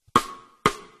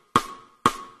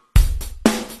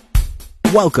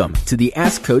Welcome to the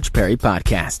Ask Coach Perry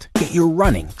podcast. Get your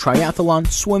running, triathlon,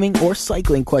 swimming, or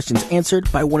cycling questions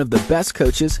answered by one of the best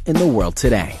coaches in the world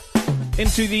today.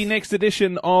 Into the next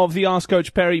edition of the Ask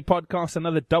Coach Perry podcast,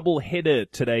 another double header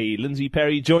today. Lindsay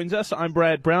Perry joins us. I'm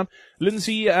Brad Brown.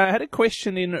 Lindsay had a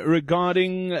question in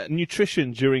regarding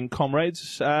nutrition during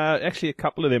Comrades. Actually, a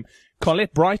couple of them.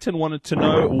 Colette Brighton wanted to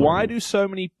know, why do so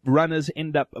many runners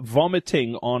end up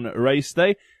vomiting on race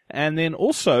day? And then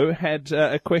also had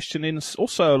a question in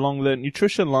also along the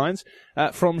nutrition lines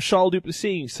from Charles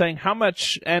Duplessis saying, how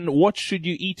much and what should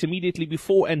you eat immediately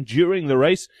before and during the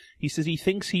race? He says he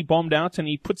thinks he bombed out, and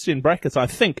he puts in brackets, I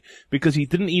think, because he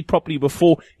didn't eat properly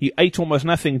before. He ate almost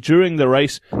nothing during the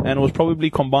race and was probably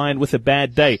combined with a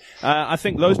bad day. I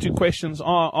think those two questions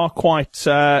are quite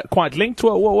linked.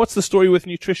 What's the story with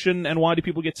nutrition, and why do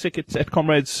people get sick at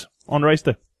Comrades on race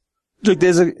day? Look,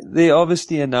 there are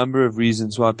obviously a number of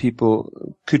reasons why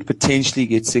people could potentially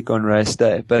get sick on race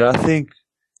day, but I think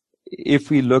if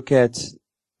we look at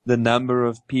the number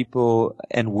of people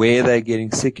and where they're getting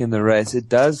sick in the race, it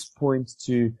does point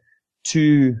to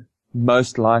two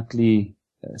most likely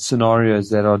scenarios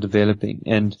that are developing.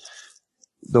 And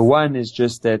the one is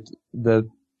just that the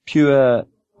pure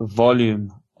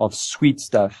volume of sweet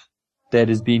stuff that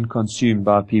is being consumed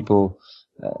by people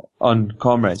on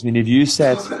Comrades. I mean, if you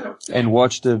sat and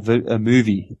watched a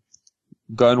movie,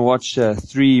 go and watch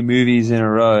 3 movies in a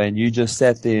row, and you just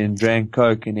sat there and drank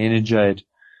Coke and Energade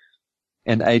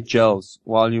and ate gels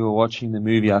while you were watching the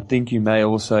movie, I think you may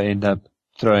also end up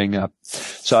throwing up.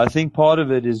 So I think part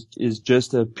of it is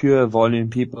just a pure volume.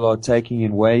 People are taking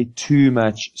in way too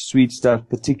much sweet stuff,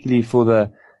 particularly for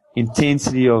the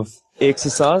intensity of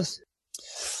exercise.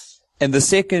 And the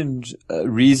second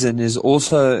reason is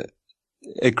also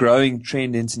a growing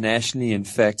trend internationally, in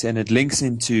fact, and it links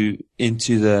into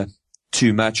the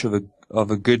too much of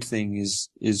a good thing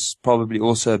is probably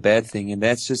also a bad thing, and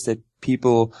that's just that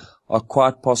people are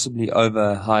quite possibly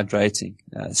overhydrating.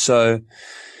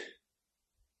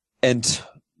 And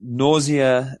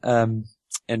nausea and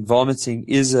vomiting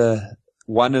is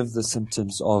one of the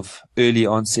symptoms of early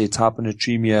onset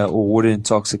hyponatremia or water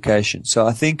intoxication. So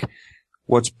I think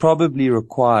what's probably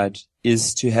required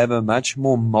is to have a much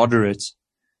more moderate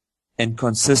and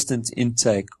consistent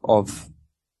intake of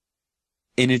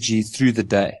energy through the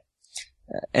day,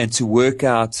 and to work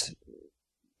out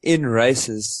in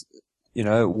races,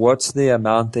 what's the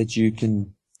amount that you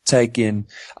can take in.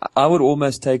 I would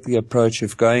almost take the approach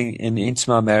of going into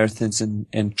my marathons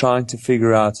and trying to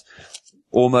figure out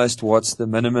almost what's the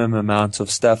minimum amount of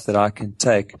stuff that I can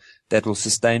take that will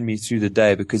sustain me through the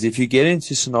day. Because if you get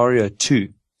into scenario 2,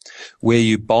 where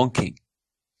you're bonking,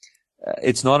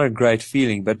 it's not a great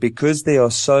feeling, but because there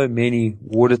are so many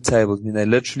water tables, I mean, they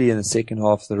literally in the second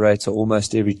half of the race are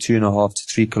almost every 2.5 to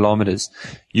 3 kilometers.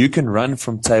 You can run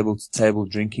from table to table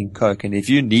drinking Coke, and if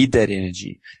you need that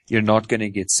energy, you're not going to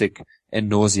get sick and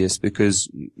nauseous because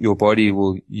your body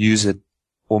will use it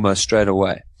almost straight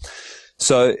away.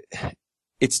 So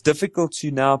it's difficult to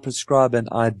now prescribe an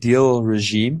ideal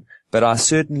regime, but I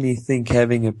certainly think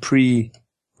having a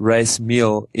pre-race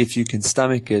meal, if you can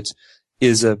stomach it,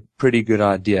 is a pretty good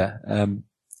idea.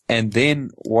 And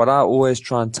then what I always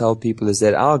try and tell people is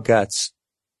that our guts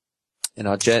and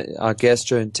our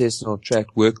gastrointestinal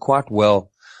tract work quite well,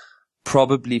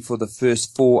 probably for the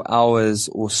first 4 hours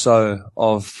or so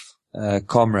of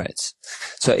Comrades.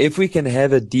 So if we can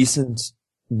have a decent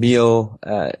meal,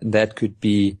 that could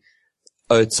be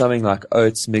something like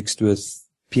oats mixed with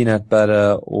peanut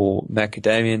butter or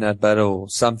macadamia nut butter or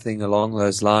something along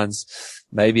those lines.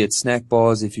 Maybe it's snack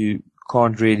bars if you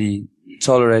can't really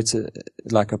tolerate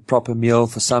like a proper meal.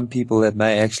 For some people, that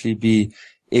may actually be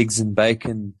eggs and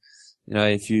bacon.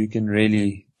 If you can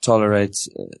really tolerate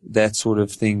that sort of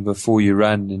thing before you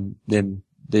run, and then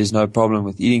there's no problem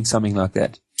with eating something like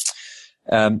that.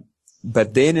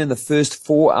 But then in the first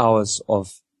 4 hours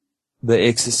of the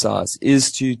exercise is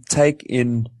to take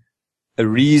in a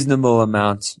reasonable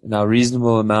amount. Now,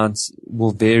 reasonable amounts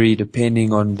will vary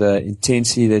depending on the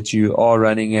intensity that you are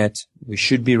running at. We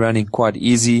should be running quite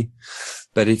easy,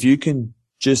 but if you can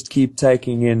just keep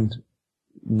taking in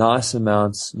nice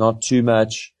amounts, not too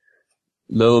much,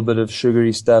 little bit of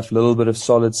sugary stuff, little bit of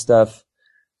solid stuff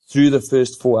through the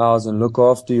first 4 hours, and look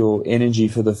after your energy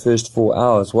for the first 4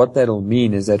 hours, what that'll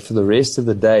mean is that for the rest of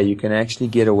the day, you can actually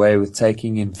get away with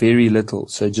taking in very little.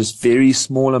 So just very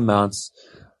small amounts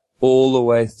all the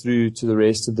way through to the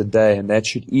rest of the day, and that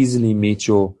should easily meet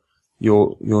your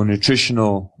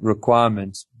nutritional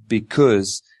requirements,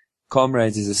 because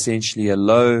Comrades is essentially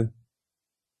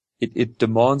it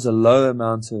demands a low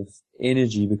amount of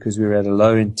energy because we're at a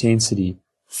low intensity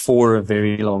for a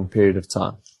very long period of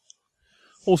time.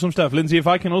 Awesome stuff. Lindsay, if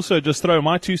I can also just throw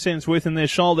my 2 cents worth in there,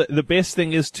 Charles, the best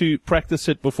thing is to practice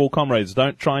it before Comrades.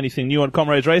 Don't try anything new on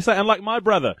Comrades Racer. And like my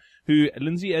brother, who,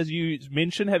 Lindsay, as you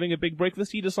mentioned, having a big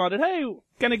breakfast, he decided, hey,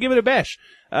 gonna give it a bash.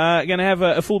 Gonna have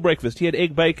a full breakfast. He had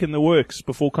egg bake in the works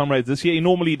before Comrades this year. He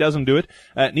normally doesn't do it.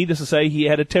 Needless to say, he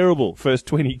had a terrible first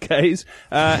 20 Ks.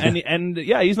 And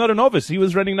yeah, he's not a novice. He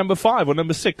was running number 5 or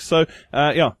number 6. So,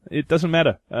 yeah, it doesn't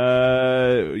matter.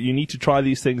 You need to try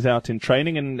these things out in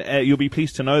training, and you'll be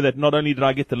pleased to know that not only did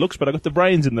I get the looks, but I got the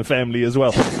brains in the family as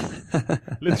well.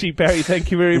 Lindsay Parry, thank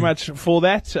you very much for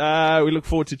that. We look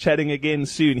forward to chatting again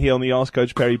soon here on the Ask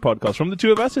Coach Parry podcast. From the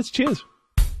two of us, it's cheers.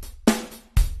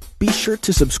 Be sure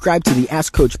to subscribe to the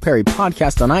Ask Coach Parry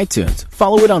podcast on iTunes,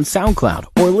 follow it on SoundCloud,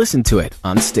 or listen to it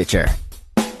on Stitcher.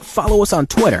 Follow us on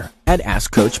Twitter at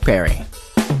Ask Coach Parry.